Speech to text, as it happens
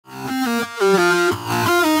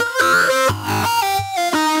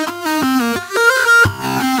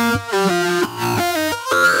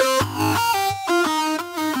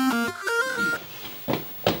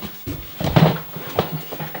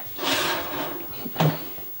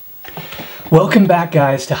Welcome back,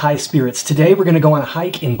 guys, to High Spirits. Today we're going to go on a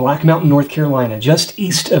hike in Black Mountain, North Carolina, just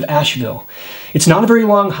east of Asheville. It's not a very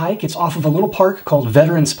long hike. It's off of a little park called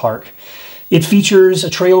Veterans Park. It features a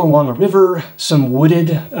trail along a river, some wooded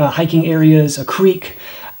hiking areas, a creek,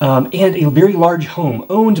 and a very large home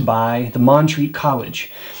owned by the Montreat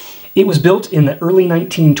College. It was built in the early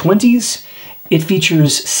 1920s. It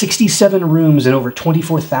features 67 rooms and over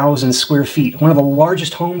 24,000 square feet, one of the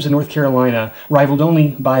largest homes in North Carolina, rivaled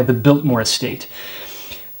only by the Biltmore estate.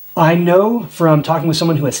 I know from talking with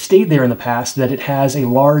someone who has stayed there in the past that it has a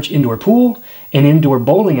large indoor pool, an indoor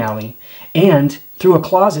bowling alley, and through a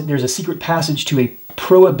closet there's a secret passage to a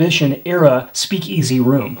Prohibition-era speakeasy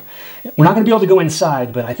room. We're not going to be able to go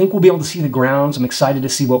inside, but I think we'll be able to see the grounds. I'm excited to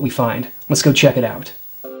see what we find. Let's go check it out.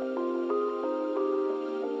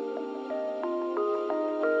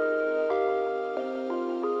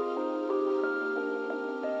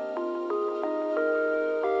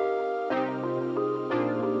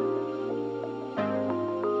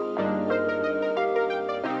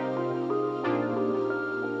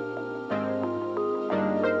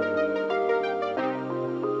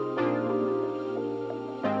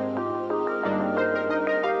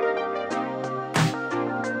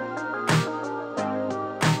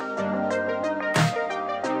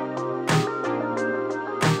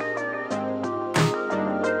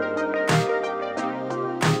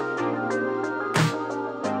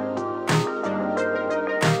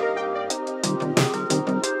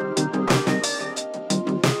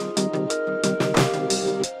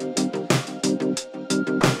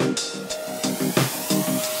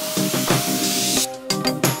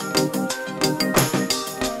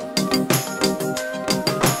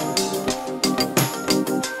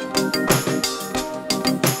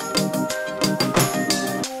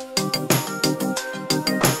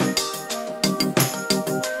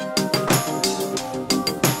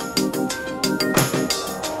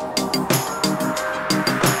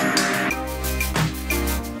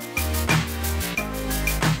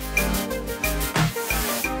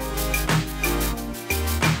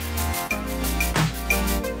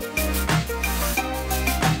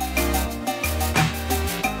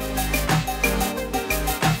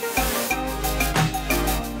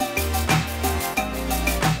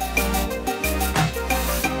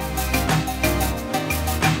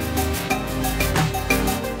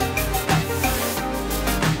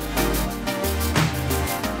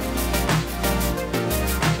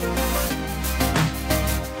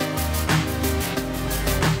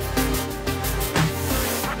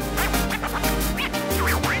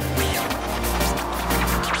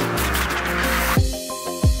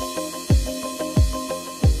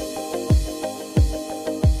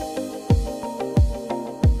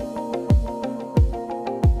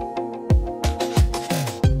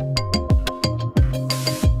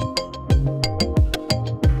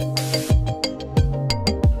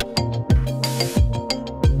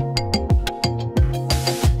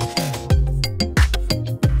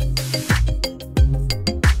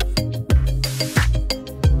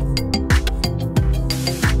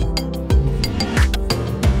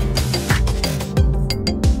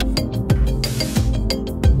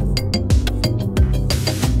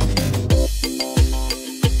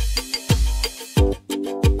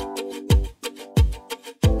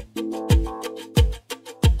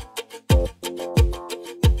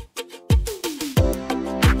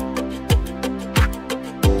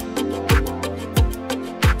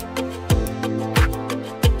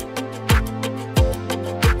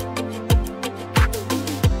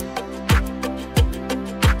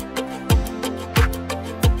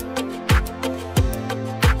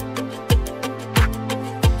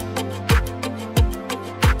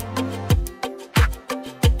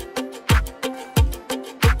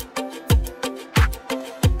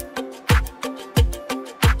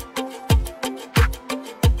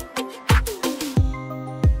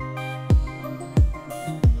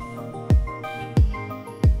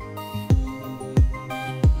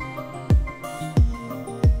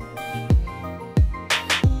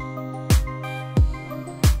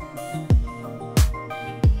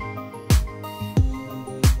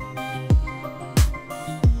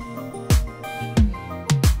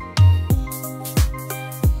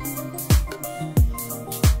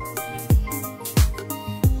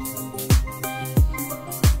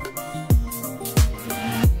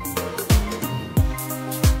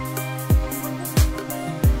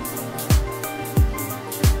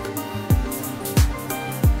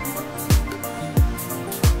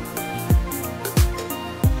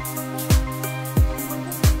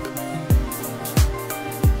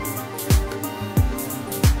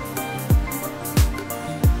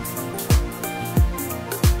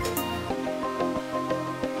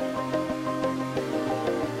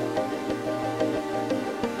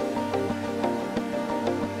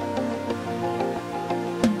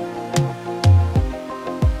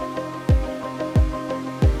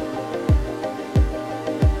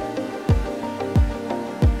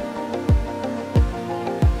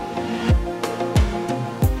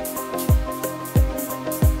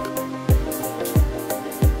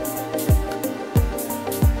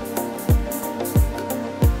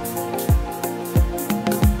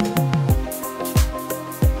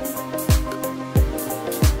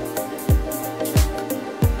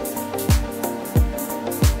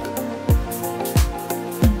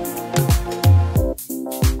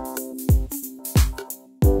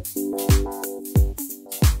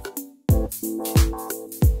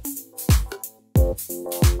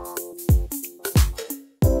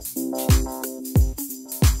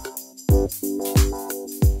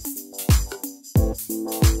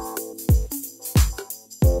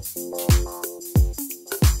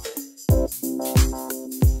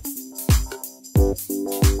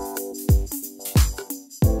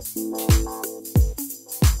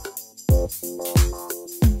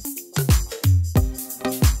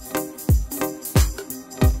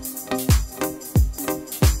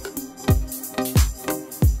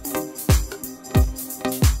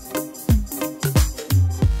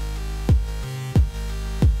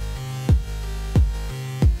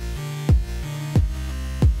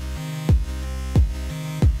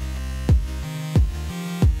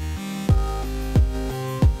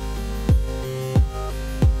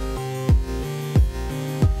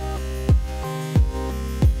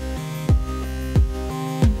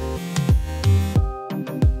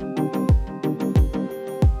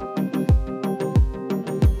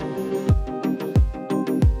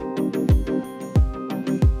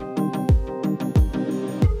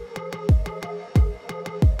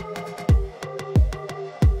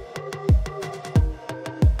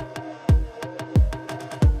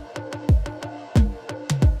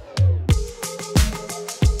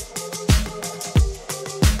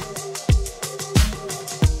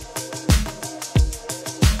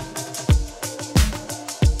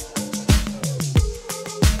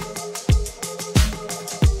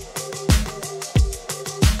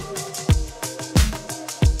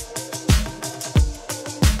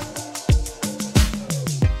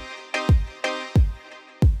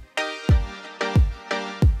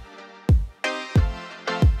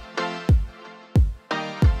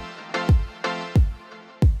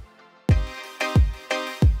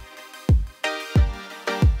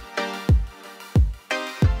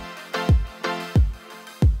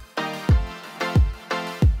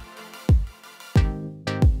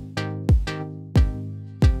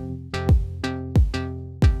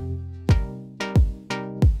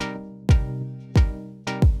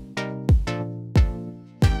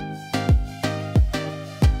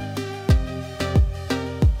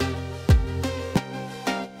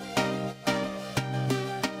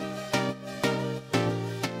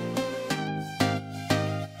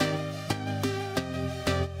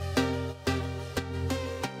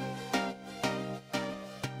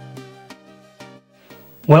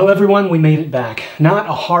 Well, everyone, we made it back. Not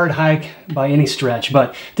a hard hike by any stretch,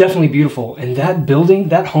 but definitely beautiful. And that building,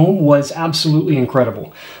 that home, was absolutely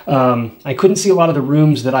incredible. I couldn't see a lot of the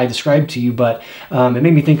rooms that I described to you, but it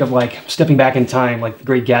made me think of like stepping back in time, like the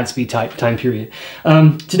Great Gatsby type time period.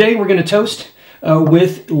 Today we're going to toast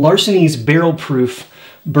with Larceny's Barrel Proof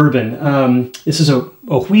bourbon. This is a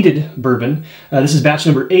wheated bourbon. This is batch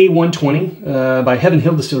number A120 by Heaven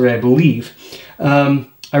Hill Distillery, I believe. I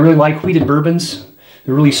really like wheated bourbons.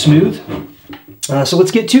 They're really smooth. So let's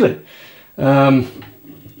get to it.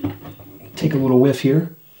 Take a little whiff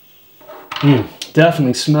here.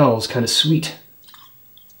 Definitely smells kind of sweet.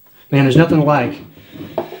 Man, there's nothing like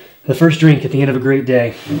the first drink at the end of a great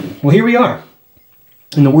day. Well, here we are.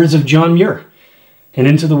 In the words of John Muir, and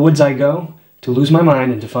into the woods I go to lose my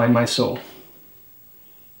mind and to find my soul.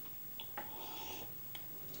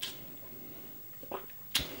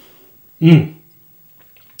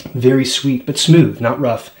 Very sweet, but smooth, not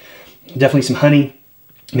rough. Definitely some honey,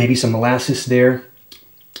 maybe some molasses there.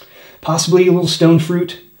 Possibly a little stone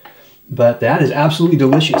fruit, but that is absolutely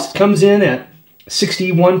delicious. It comes in at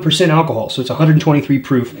 61% alcohol, so it's 123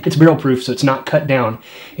 proof. It's barrel proof, so it's not cut down.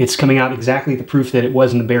 It's coming out exactly the proof that it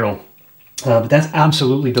was in the barrel. But that's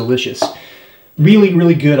absolutely delicious. Really,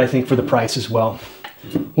 really good, I think, for the price as well.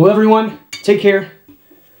 Well, everyone, take care.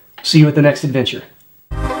 See you at the next adventure.